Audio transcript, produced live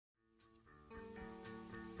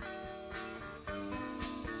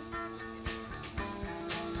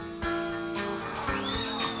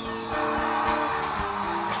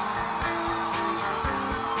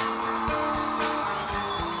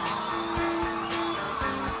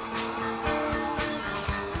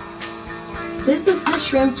This is the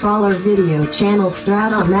Shrimp Trawler Video Channel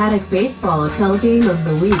Strat-O-Matic Baseball Excel Game of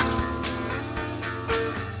the Week.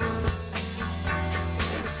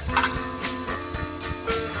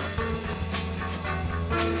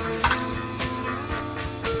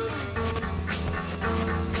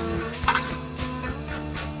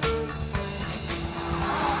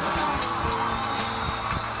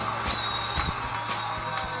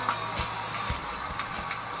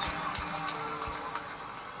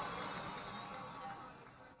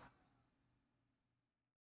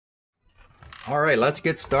 All right, let's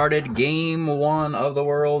get started. Game 1 of the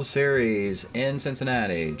World Series in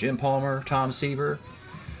Cincinnati. Jim Palmer, Tom Seaver,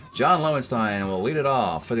 John Lowenstein will lead it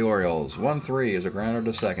off for the Orioles. 1-3 is a grounder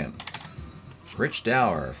to second. Rich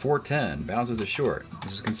Dower, 4-10, bounces to short.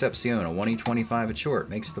 This is Concepcion, a 1-25 at short,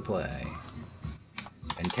 makes the play.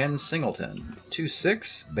 And Ken Singleton,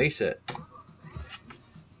 2-6, base hit.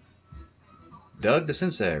 Doug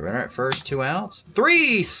DeCinces, runner at first, 2 outs.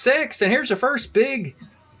 3-6, and here's the first big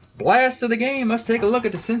blast of the game. Let's take a look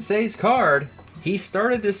at DeCinces' card. He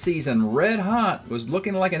started this season red hot, was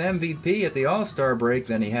looking like an MVP at the All-Star break,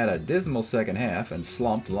 then he had a dismal second half and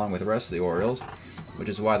slumped along with the rest of the Orioles, which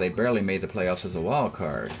is why they barely made the playoffs as a wild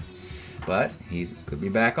card. But he could be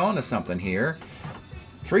back on to something here.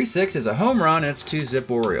 3-6 is a home run, and it's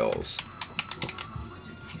 2-zip Orioles.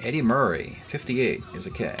 Eddie Murray, 58 is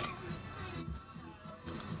a K.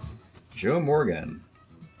 Joe Morgan,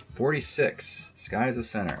 46, sky's the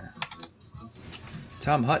center.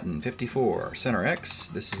 Tom Hutton, 54, center X.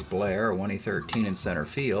 This is Blair, 1-13 in center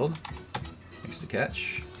field. Makes the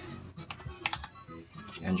catch.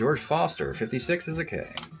 And George Foster, 56 is a K.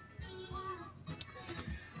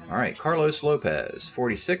 All right, Carlos Lopez,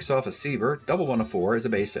 46 off a Seaver. Double 1-4 is a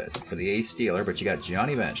base hit for the ace stealer, but you got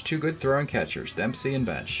Johnny Bench. 2 good throwing catchers, Dempsey and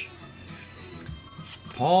Bench.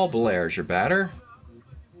 Paul Blair's your batter.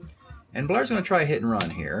 And Blair's going to try a hit and run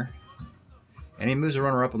here. And he moves a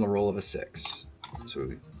runner up on the roll of a 6. So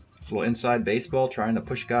a little inside baseball, trying to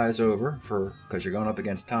push guys over because you're going up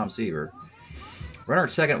against Tom Seaver. Runner at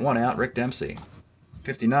second, 1 out, Rick Dempsey.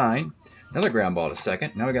 59. Another ground ball to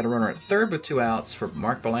second. Now we got a runner at third with 2 outs for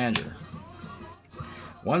Mark Belanger.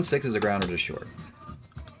 1-6 is a grounder to short.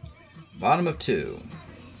 Bottom of 2.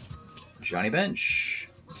 Johnny Bench,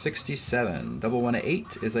 67. Double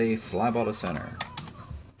 1-8 is a fly ball to center.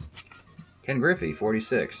 Ken Griffey,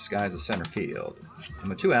 46, skies to center field. And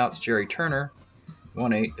with 2 outs, Jerry Turner,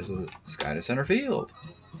 1-8 is a sky to center field.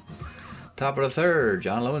 Top of the third,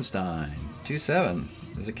 John Lowenstein, 2-7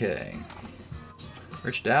 is a K.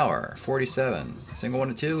 Rich Dower, 47, single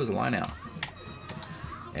 1-2 is a line out.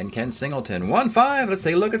 And Ken Singleton, 1-5. Let's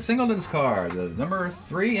take a look at Singleton's card. The number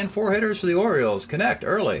 3 and 4 hitters for the Orioles connect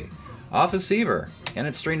early. Off of Seaver, and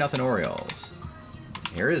it's 3-0 Orioles.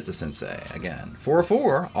 Here is DeCinces again.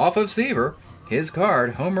 4-4 off of Seaver. His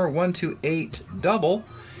card, homer 1-8 double.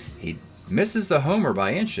 He misses the homer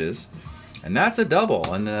by inches, and that's a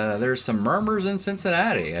double. And there's some murmurs in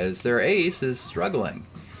Cincinnati as their ace is struggling.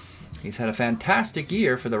 He's had a fantastic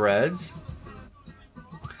year for the Reds.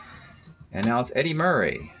 And now it's Eddie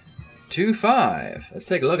Murray. 2-5. Let's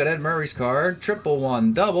take a look at Ed Murray's card. Triple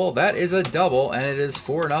 1 double. That is a double, and it is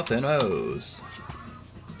 4-0 O's.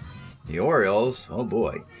 The Orioles, oh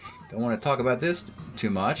boy, don't want to talk about this too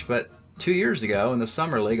much, but 2 years ago in the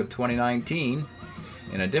Summer League of 2019,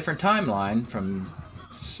 in a different timeline from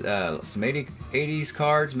some 80s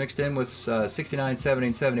cards mixed in with 69, 70,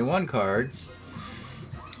 and 71 cards,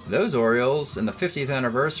 those Orioles, in the 50th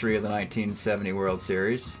anniversary of the 1970 World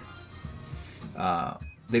Series,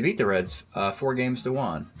 they beat the Reds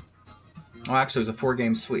 4-1. Oh, actually, it was a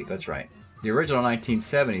 4-game sweep, that's right. The original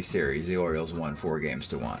 1970 series, the Orioles won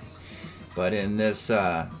 4-1. But in this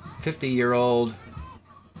 50-year-old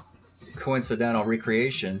coincidental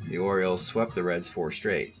recreation, the Orioles swept the Reds 4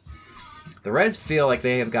 straight. The Reds feel like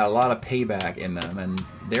they have got a lot of payback in them, and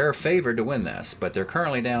they're favored to win this, but they're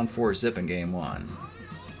currently down 4-0 in Game 1.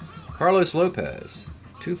 Carlos Lopez,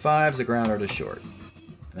 2-5's a grounder to short.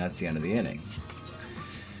 And that's the end of the inning.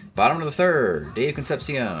 Bottom of the third, Dave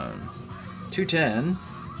Concepcion, 2-10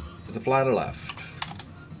 is a fly to left.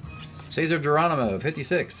 Cesar Geronimo,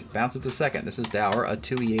 56, bounces to second. This is Dower, a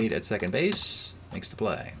 2-8 at second base, makes the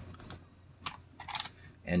play.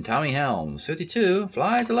 And Tommy Helms, 52,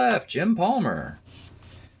 flies to left. Jim Palmer,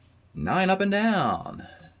 9 up and down.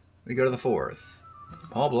 We go to the fourth.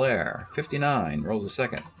 Paul Blair, 59, rolls to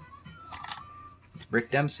second.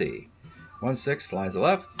 Rick Dempsey, 1-6, flies to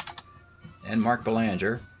left. And Mark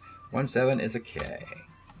Belanger, 1-7 is a K.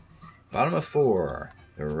 Bottom of 4,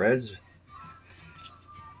 the Reds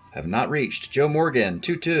have not reached. Joe Morgan,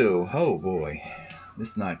 2-2. Oh boy, this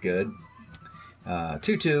is not good.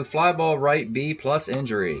 2-2, fly ball right, B plus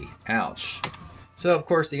injury. Ouch. So, of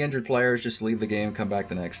course, the injured players just leave the game, come back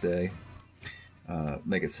the next day.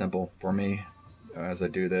 Make it simple for me as I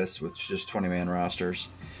do this with just 20-man rosters.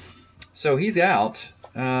 So he's out,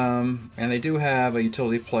 and they do have a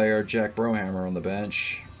utility player, Jack Brohammer, on the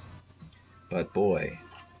bench. But boy,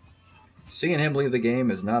 seeing him leave the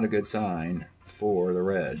game is not a good sign for the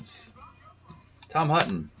Reds. Tom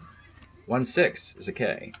Hutton, 1-6 is a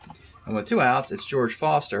K. And with 2 outs, it's George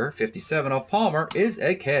Foster, 57 off Palmer, is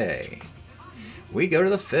a K. We go to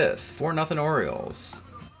the 5th, 4-0 Orioles.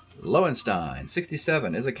 Lowenstein,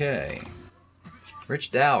 67 is a K.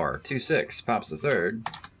 Rich Dower, 2-6, pops the 3rd.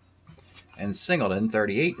 And Singleton,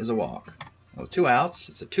 38 is a walk. With 2 outs,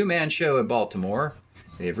 it's a 2-man show in Baltimore.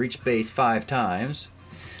 They have reached base 5 times.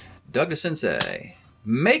 Doug DeCinces,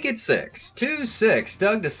 make it 6. 2-6,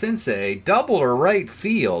 Doug DeCinces, double to right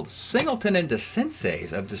field. Singleton and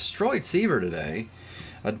DeCinces have destroyed Seaver today.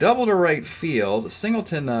 A double to right field.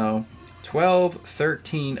 Singleton, though, 12,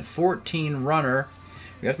 13, 14 runner.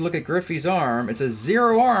 We have to look at Griffey's arm. It's a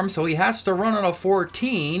 0 arm, so he has to run on a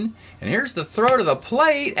 14. And here's the throw to the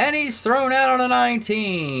plate, and he's thrown out on a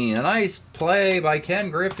 19. A nice play by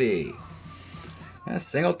Ken Griffey. Yeah,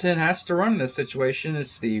 Singleton has to run in this situation.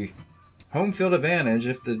 It's the home field advantage.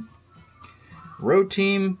 If the road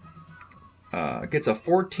team gets a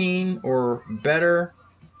 14 or better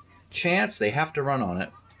chance, they have to run on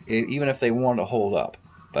it, even if they want to hold up.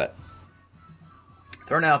 But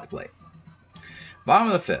thrown out the plate.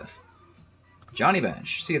 Bottom of the 5th, Johnny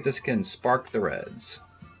Bench. See if this can spark the Reds.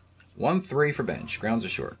 1-3 for Bench. Grounds are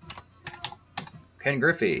short. Ken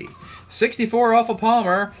Griffey, 64 off of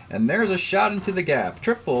Palmer, and there's a shot into the gap.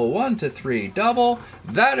 Triple, 1-3, double.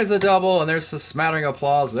 That is a double, and there's a smattering of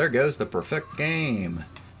applause. There goes the perfect game.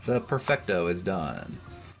 The perfecto is done.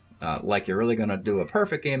 Like you're really going to do a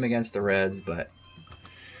perfect game against the Reds, but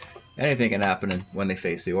anything can happen when they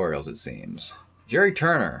face the Orioles, it seems. Jerry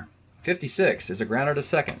Turner, 56 is a grounder to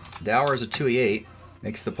second. Dower is a 2-8,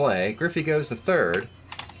 makes the play. Griffey goes to third.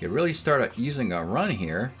 You really start using a run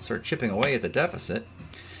here, start chipping away at the deficit.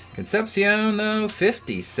 Concepcion, though,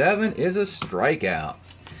 57 is a strikeout.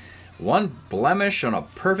 One blemish on a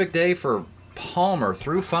perfect day for Palmer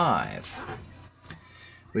through 5.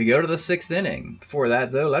 We go to the 6th inning. Before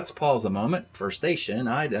that, though, let's pause a moment for station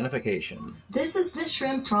identification. This is the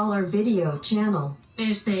Shrimp Trawler video channel.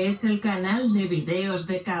 Este es el canal de videos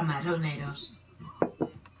de camaroneros.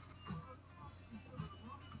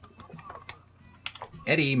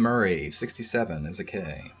 Eddie Murray, 67 is a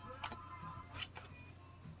K.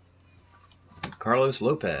 Carlos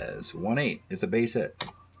Lopez, 1-8 is a base hit.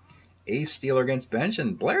 Ace stealer against Bench,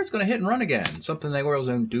 and Blair's going to hit and run again. Something the Orioles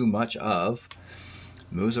don't do much of.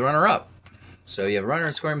 Moves the runner up. So you have a runner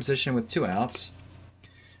in scoring position with 2 outs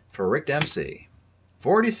for Rick Dempsey.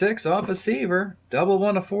 46 off a Seaver. Double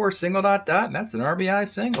 1-4, single ... and that's an RBI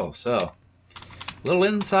single. So a little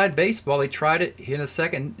inside baseball. He tried it in a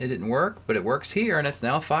second. It didn't work, but it works here, and it's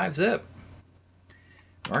now 5-zip.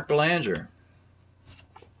 Mark Belanger,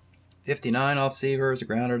 59 off Seaver is a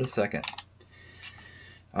grounder to second.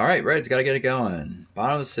 All right, Reds got to get it going.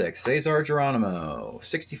 Bottom of the 6th, Cesar Geronimo,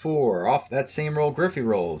 64 off that same roll, Griffey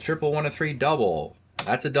roll. Triple 1-3 double.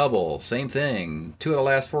 That's a double. Same thing. 2 of the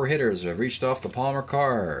last 4 hitters have reached off the Palmer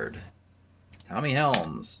card. Tommy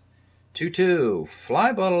Helms, 2-2.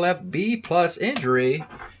 Fly ball to left, B plus injury.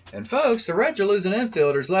 And folks, the Reds are losing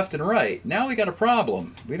infielders left and right. Now we got a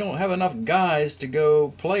problem. We don't have enough guys to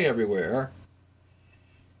go play everywhere.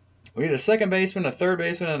 We need a second baseman, a third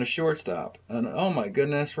baseman, and a shortstop. And oh my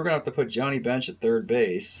goodness, we're going to have to put Johnny Bench at third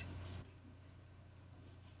base.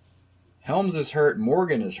 Helms is hurt.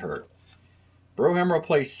 Morgan is hurt. Brohammer will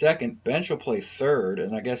play second. Bench will play third.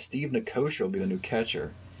 And I guess Steve Nicosia will be the new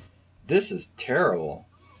catcher. This is terrible.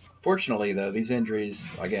 Fortunately, though, these injuries,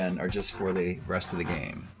 again, are just for the rest of the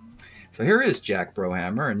game. So here is Jack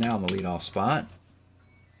Brohammer, and now in the leadoff spot.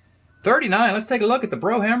 39, let's take a look at the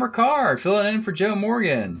Brohammer card. Filling in for Joe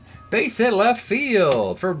Morgan. Base hit left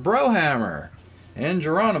field for Brohammer. And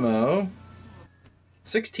Geronimo,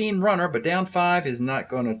 16 runner, but down 5 is not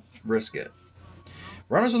going to risk it.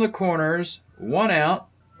 Runners on the corners, 1 out.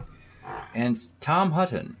 And Tom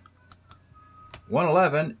Hutton,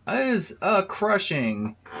 111, is a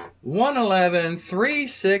crushing 111,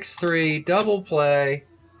 3-6-3 double play.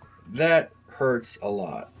 That hurts a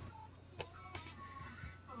lot.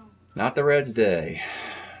 Not the Reds' day.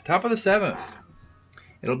 Top of the 7th.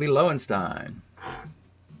 It'll be Lowenstein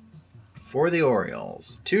for the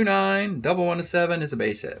Orioles. 2-9, double 1-7 is a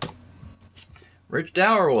base hit. Rich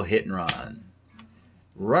Dower will hit and run.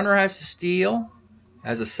 Runner has to steal.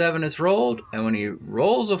 As a 7 is rolled, and when he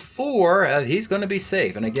rolls a 4, he's going to be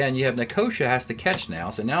safe. And again, you have Nicosia has to catch now,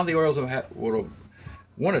 so now the Orioles will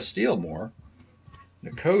want to steal more.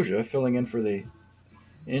 Nicosia filling in for the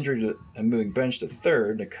injury and moving bench to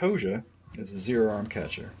third. Nicosia is a 0-arm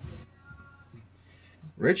catcher.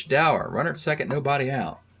 Rich Dower, runner at second, nobody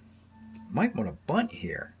out. Might want to bunt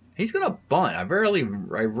here. He's going to bunt. I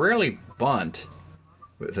rarely bunt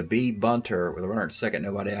with a B bunter with a runner at second,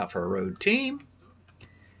 nobody out for a road team.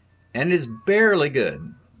 And it is barely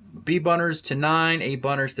good. B bunters to 9, A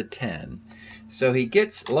bunters to 10. So he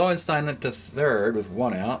gets Lowenstein to third with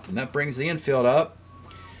 1 out, and that brings the infield up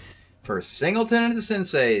for Singleton and the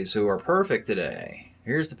Senseis, who are perfect today.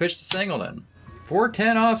 Here's the pitch to Singleton.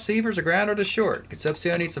 4-10 off, Seavers, a grounder to short.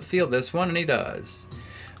 Concepcion needs to field this one, and he does.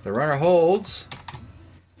 The runner holds,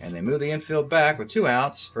 and they move the infield back with 2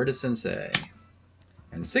 outs for the Sensei.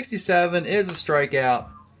 And 67 is a strikeout.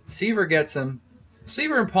 Seaver gets him.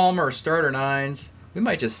 Seaver and Palmer are starter 9s. We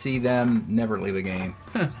might just see them never leave a game.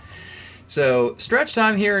 So, stretch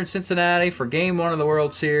time here in Cincinnati for Game 1 of the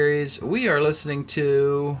World Series. We are listening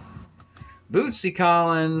to Bootsy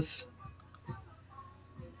Collins.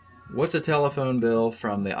 What's a telephone bill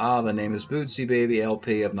from the name is Bootsy Baby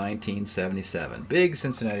LP of 1977. Big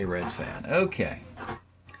Cincinnati Reds fan. Okay.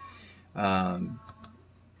 Bottom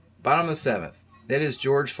of the 7th. That is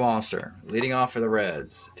George Foster, leading off for the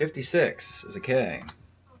Reds. 56 is a K.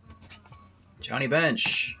 Johnny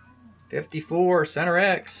Bench, 54, center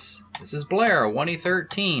X. This is Blair,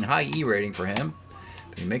 1E13, high E rating for him.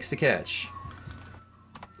 But he makes the catch.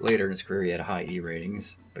 Later in his career, he had high E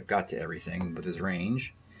ratings, but got to everything with his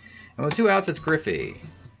range. And with 2 outs, it's Griffey.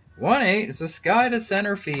 1-8 is this guy to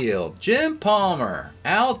center field. Jim Palmer,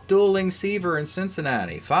 out-dueling Seaver in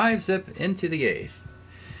Cincinnati. 5-zip into the 8th.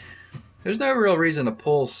 There's no real reason to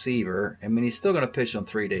pull Seaver. I mean, he's still going to pitch on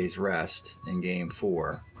 3 days rest in Game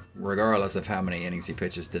 4, regardless of how many innings he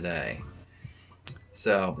pitches today.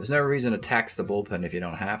 So there's no reason to tax the bullpen if you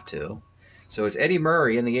don't have to. So it's Eddie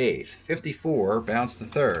Murray in the 8th. 54, bounce to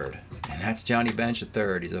third. And that's Johnny Bench at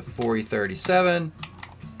third. He's a 4E37.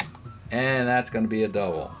 And that's going to be a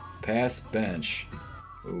double. Pass Bench,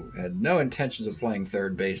 who had no intentions of playing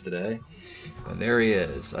third base today. But there he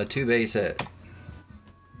is, a 2-base hit.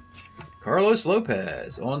 Carlos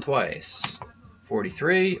Lopez on twice.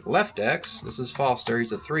 43, left X. This is Foster.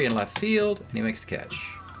 He's a 3 in left field, and he makes the catch.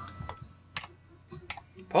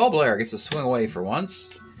 Paul Blair gets a swing away for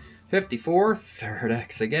once. 54, third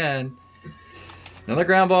X again. Another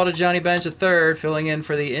ground ball to Johnny Bench at third, filling in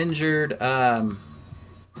for the injured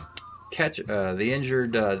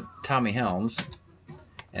Tommy Helms.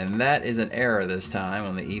 And that is an error this time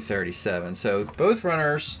on the E37. So both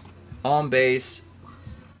runners on base,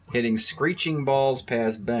 hitting screeching balls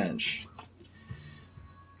past Bench.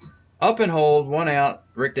 Up and hold, 1 out,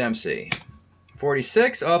 Rick Dempsey.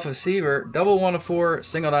 46 off of Seaver, double 1-4,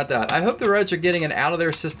 single ... I hope the Reds are getting it out of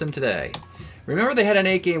their system today. Remember, they had an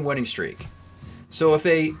 8-game winning streak. So if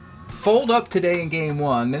they fold up today in Game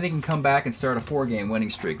 1, then they can come back and start a 4-game winning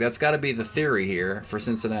streak. That's got to be the theory here for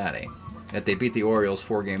Cincinnati, that they beat the Orioles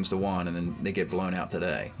 4-1, and then they get blown out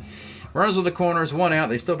today. Runners with the corners, 1 out.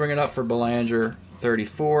 They still bring it up for Belanger.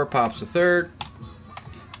 34, pops to third.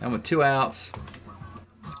 And with 2 outs,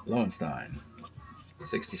 Lowenstein.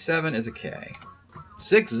 67 is a K.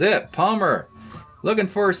 6-zip, Palmer. Looking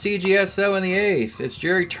for a CGSO in the 8th. It's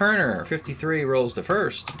Jerry Turner. 53 rolls to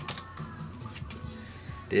first.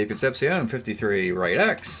 Dave Concepcion, 53, right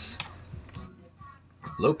X.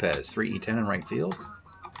 Lopez, 3E10 in right field.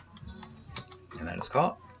 And that is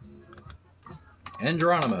caught. And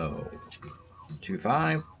Geronimo,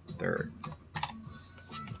 2-5, third.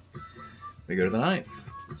 We go to the 9th.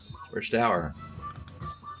 Rich Dower,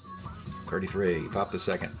 33, pop to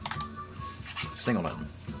second. Singleton,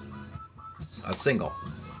 a single.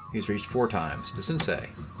 He's reached 4 times. The Sensei,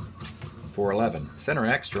 4-11. Center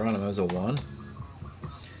X, Geronimo's a 1.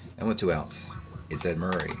 And with 2 outs, it's Ed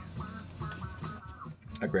Murray.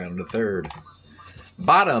 A ground to third.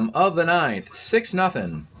 Bottom of the 9th,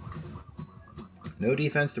 6-0. No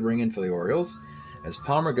defense to bring in for the Orioles, as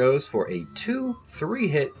Palmer goes for a 2-3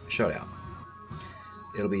 hit shutout.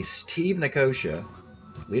 It'll be Steve Nicosia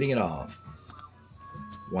leading it off.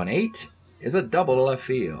 1-8 is a double to left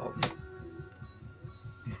field.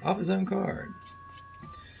 Off his own card.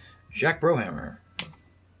 Jack Brohammer.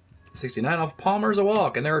 69 off Palmer's a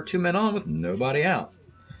walk, and there are 2 men on with nobody out.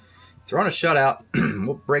 Throwing a shutout.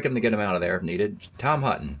 We'll break him to get him out of there if needed. Tom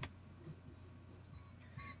Hutton.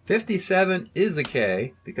 57 is the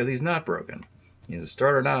K because he's not broken. He's a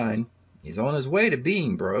starter 9. He's on his way to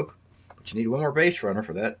being broke, but you need 1 more base runner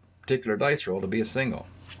for that particular dice roll to be a single.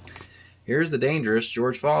 Here's the dangerous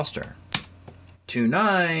George Foster.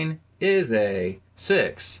 2-9 is a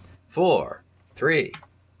 6-4-3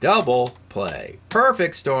 double play.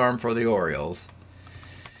 Perfect storm for the Orioles.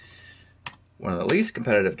 One of the least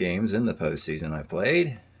competitive games in the postseason I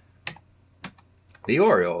played. The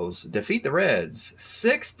Orioles defeat the Reds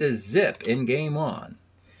 6-0 in Game 1.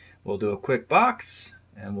 We'll do a quick box,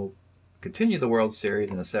 and we'll continue the World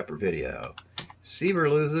Series in a separate video. Seaver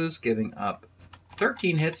loses, giving up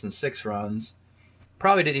 13 hits and 6 runs.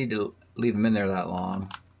 Probably didn't need to leave him in there that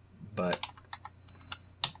long, but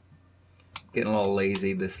getting a little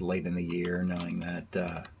lazy this late in the year, knowing that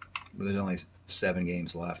there's only 7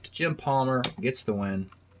 games left. Jim Palmer gets the win.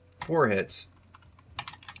 4 hits.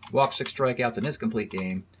 Walked 6 strikeouts in his complete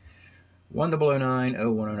game. 1-009,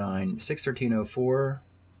 0-109, 6-13-04,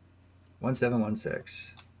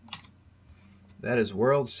 1-7-1-6. That is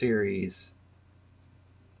World Series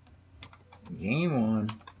Game 1.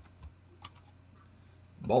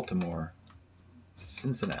 Baltimore,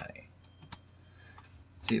 Cincinnati.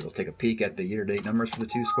 See, we'll take a peek at the year-to-date numbers for the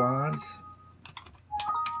two squads.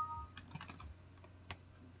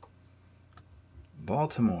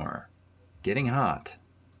 Baltimore, getting hot.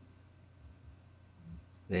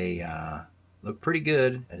 They look pretty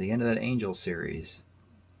good at the end of that Angels series.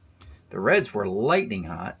 The Reds were lightning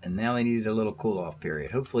hot, and now they needed a little cool-off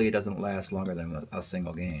period. Hopefully it doesn't last longer than a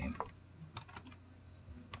single game.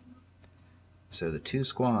 So the two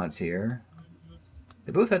squads here,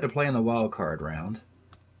 they both had to play in the wild card round.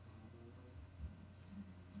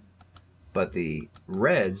 But the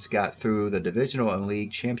Reds got through the Divisional and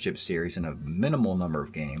League Championship Series in a minimal number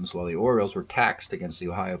of games, while the Orioles were taxed against the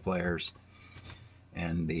Ohio players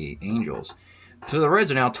and the Angels. So the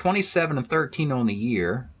Reds are now 27-13 on the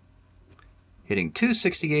year, hitting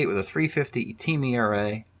 .268 with a .350 team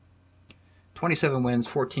ERA, 27 wins,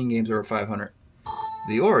 14 games over 500.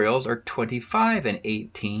 The Orioles are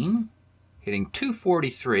 25-18, hitting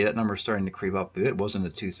 .243. That number's starting to creep up a bit. It was in the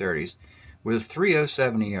 230s, with a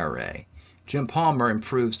 .307 ERA. Jim Palmer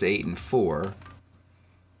improves to 8-4.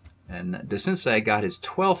 And DeCinces got his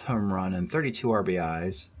 12th home run and 32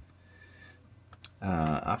 RBIs.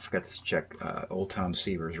 I forgot to check old Tom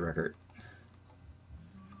Seaver's record.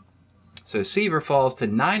 So Seaver falls to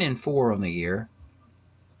 9-4 on the year.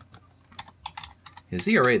 His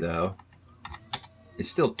ERA, though, is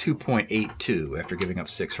still 2.82 after giving up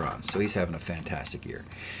 6 runs. So he's having a fantastic year.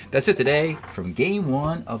 That's it today from Game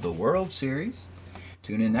 1 of the World Series.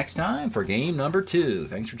 Tune in next time for Game number 2.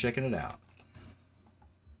 Thanks for checking it out.